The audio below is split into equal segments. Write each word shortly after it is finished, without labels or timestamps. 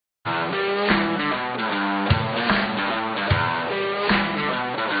This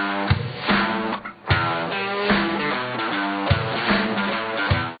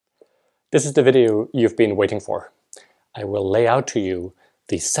is the video you've been waiting for. I will lay out to you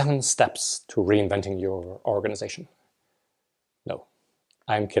the 7 steps to reinventing your organization. No,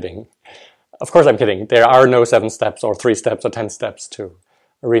 I'm kidding. Of course I'm kidding. There are no 7 steps or 3 steps or 10 steps to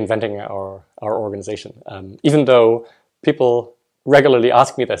reinventing our organization. Even though people regularly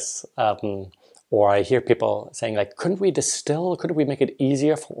ask me this, or I hear people saying like, couldn't we make it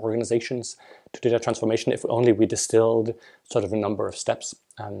easier for organizations to do that transformation if only we distilled sort of a number of steps?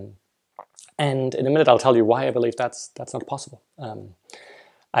 And in a minute, I'll tell you why I believe that's not possible.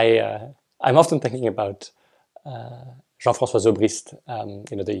 I'm often thinking about Jean-François Zobrist,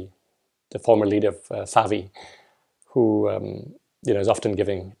 the former leader of Favi, who is often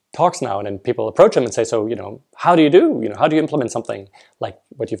giving talks now, and then people approach him and say, "So, how do you implement something like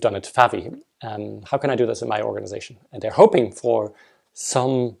what you've done at Favi? How can I do this in my organization?" And they're hoping for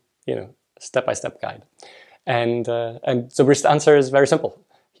some, step-by-step guide. And Zobrist's answer is very simple.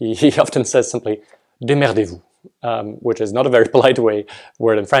 He often says simply, "Démerdez-vous," which is not a very polite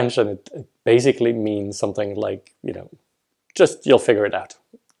word in French, and it basically means something like, just you'll figure it out.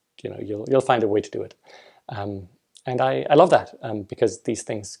 You'll find a way to do it. And I love that because these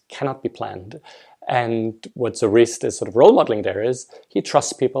things cannot be planned. And what Zobrist is sort of role modeling there is he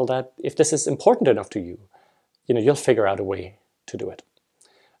trusts people that if this is important enough to you, you'll figure out a way to do it.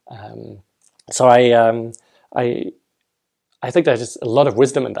 So I think there's a lot of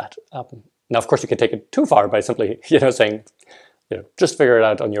wisdom in that. Now, of course, you can take it too far by simply, saying, just figure it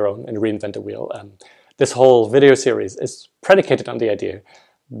out on your own and reinvent the wheel. This whole video series is predicated on the idea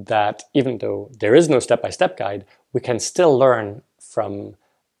that even though there is no step-by-step guide, we can still learn from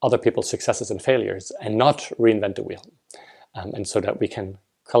other people's successes and failures and not reinvent the wheel. And so that we can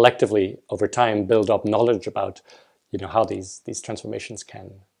collectively, over time, build up knowledge about, how these transformations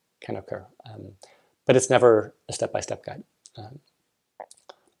can occur. But it's never a step-by-step guide.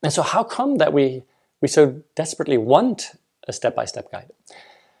 And so how come that we so desperately want a step-by-step guide?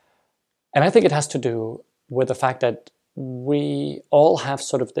 And I think it has to do with the fact that we all have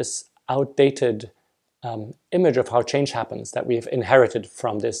sort of this outdated image of how change happens that we've inherited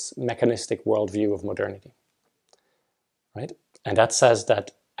from this mechanistic worldview of modernity, right? And that says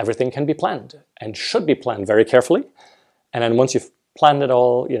that everything can be planned and should be planned very carefully. And then once you've planned it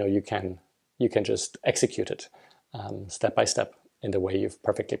all, you can just execute it step by step in the way you've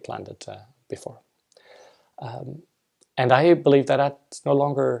perfectly planned it before. And I believe that that's no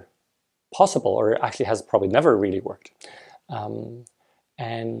longer possible, or actually has probably never really worked.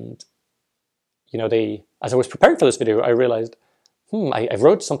 As I was preparing for this video, I realized, I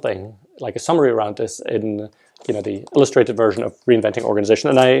wrote something like a summary around this in the illustrated version of Reinventing Organization,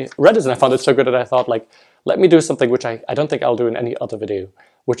 and I read it and I found it so good that I thought, let me do something which I don't think I'll do in any other video,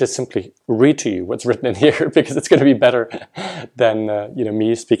 which is simply read to you what's written in here, because it's going to be better than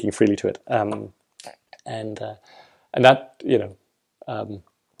me speaking freely to it. And that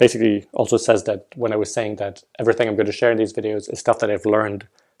basically also says that when I was saying that everything I'm going to share in these videos is stuff that I've learned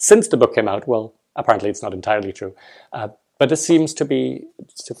since the book came out, well, apparently it's not entirely true. But this seems to be,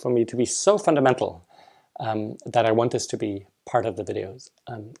 for me, to be so fundamental that I want this to be part of the videos,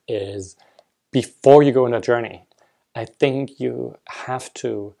 is before you go on a journey, I think you have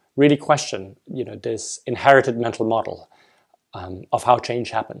to really question, this inherited mental model of how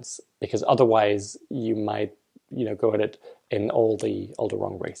change happens, because otherwise you might, go at it in all the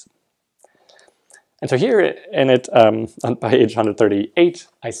wrong ways. And so here in it, on page 138,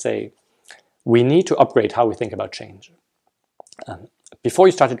 I say, we need to upgrade how we think about change. Before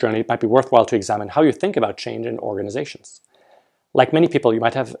you start a journey, it might be worthwhile to examine how you think about change in organizations. Like many people, you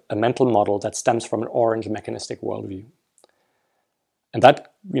might have a mental model that stems from an orange mechanistic worldview. And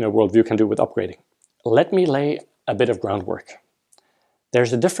that, worldview can do with upgrading. Let me lay a bit of groundwork.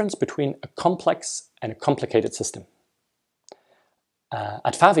 There's a difference between a complex and a complicated system.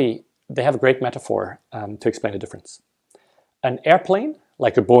 At Favi, they have a great metaphor to explain the difference. An airplane,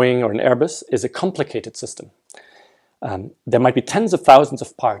 like a Boeing or an Airbus, is a complicated system. There might be tens of thousands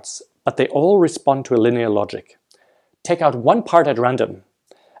of parts, but they all respond to a linear logic. Take out one part at random,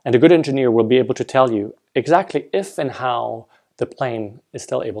 and a good engineer will be able to tell you exactly if and how the plane is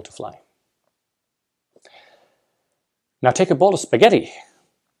still able to fly. Now take a bowl of spaghetti,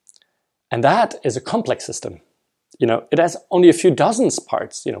 and that is a complex system. It has only a few dozens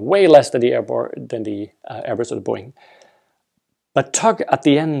parts, way less than the Airbus or the Boeing. But tug at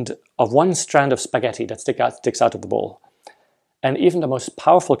the end of one strand of spaghetti that sticks out of the bowl, and even the most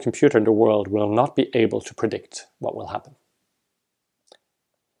powerful computer in the world will not be able to predict what will happen.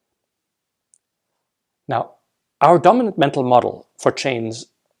 Now, our dominant mental model for change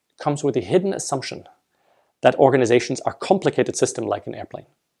comes with a hidden assumption that organizations are complicated systems like an airplane.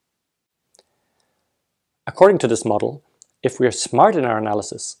 According to this model, if we are smart in our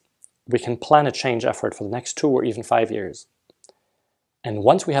analysis, we can plan a change effort for the next 2 or even 5 years. And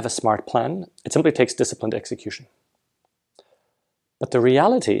once we have a smart plan, it simply takes disciplined execution. But the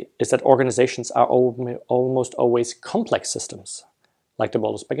reality is that organizations are almost always complex systems, like the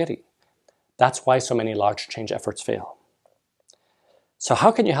bowl of spaghetti. That's why so many large change efforts fail. So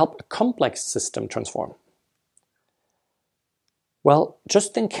how can you help a complex system transform? Well,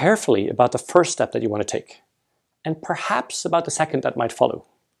 just think carefully about the first step that you want to take, and perhaps about the second that might follow.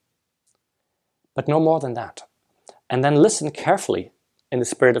 But no more than that. And then listen carefully in the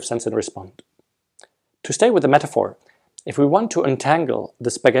spirit of sense and respond. To stay with the metaphor, if we want to untangle the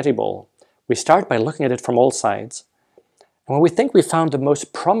spaghetti bowl, we start by looking at it from all sides. And when we think we found the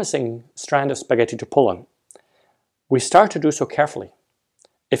most promising strand of spaghetti to pull on, we start to do so carefully.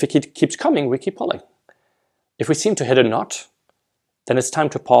 If it keeps coming, we keep pulling. If we seem to hit a knot, then it's time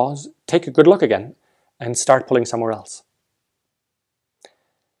to pause, take a good look again, and start pulling somewhere else.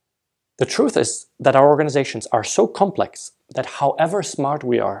 The truth is that our organizations are so complex that however smart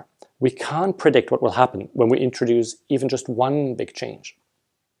we are, we can't predict what will happen when we introduce even just one big change.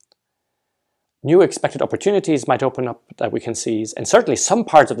 New expected opportunities might open up that we can seize, and certainly some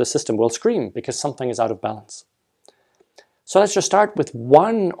parts of the system will scream because something is out of balance. So let's just start with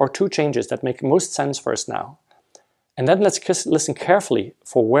 1 or 2 changes that make most sense for us now. And then let's listen carefully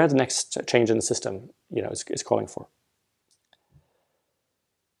for where the next change in the system is calling for.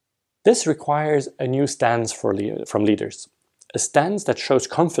 This requires a new stance from leaders, a stance that shows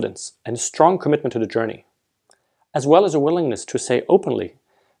confidence and strong commitment to the journey, as well as a willingness to say openly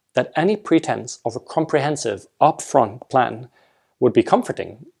that any pretense of a comprehensive, upfront plan would be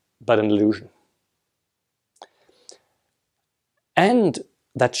comforting, but an illusion. And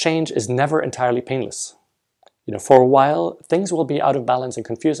that change is never entirely painless. For a while, things will be out of balance and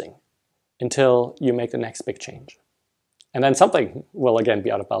confusing until you make the next big change. And then something will again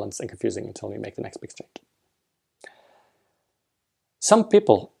be out of balance and confusing until you make the next big change. Some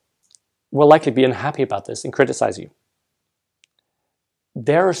people will likely be unhappy about this and criticize you.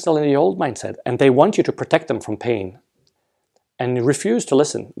 They're still in the old mindset and they want you to protect them from pain and refuse to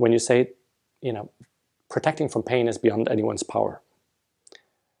listen when you say, protecting from pain is beyond anyone's power.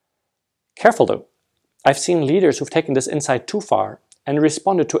 Careful though. I've seen leaders who've taken this insight too far and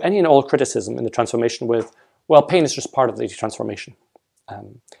responded to any and all criticism in the transformation with, well, pain is just part of the transformation.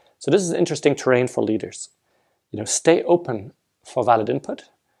 So this is interesting terrain for leaders. Stay open for valid input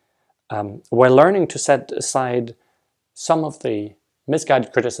while learning to set aside some of the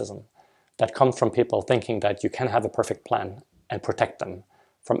misguided criticism that comes from people thinking that you can have a perfect plan and protect them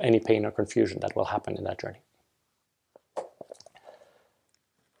from any pain or confusion that will happen in that journey.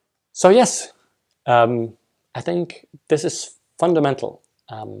 So yes, I think this is fundamental.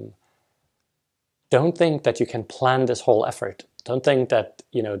 Don't think that you can plan this whole effort. Don't think that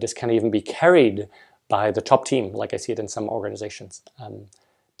this can even be carried by the top team, like I see it in some organizations.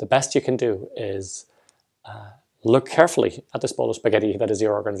 The best you can do is look carefully at this bowl of spaghetti that is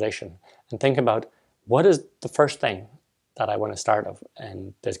your organization and think about what is the first thing that I want to start of.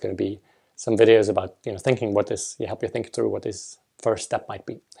 And there's going to be some videos about thinking what this, help you think through what this first step might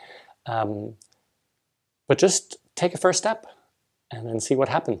be. But just take a first step and then see what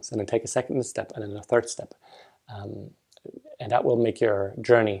happens, and then take a second step and then a third step. And that will make your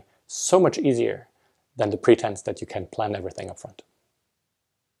journey so much easier than the pretense that you can plan everything up front.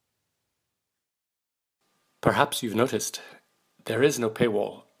 Perhaps you've noticed there is no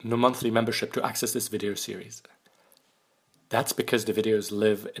paywall, no monthly membership to access this video series. That's because the videos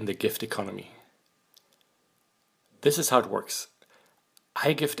live in the gift economy. This is how it works.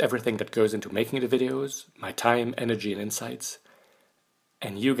 I gift everything that goes into making the videos, my time, energy, and insights,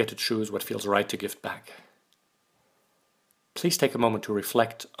 and you get to choose what feels right to gift back. Please take a moment to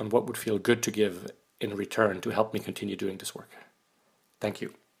reflect on what would feel good to give in return to help me continue doing this work. Thank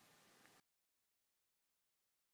you.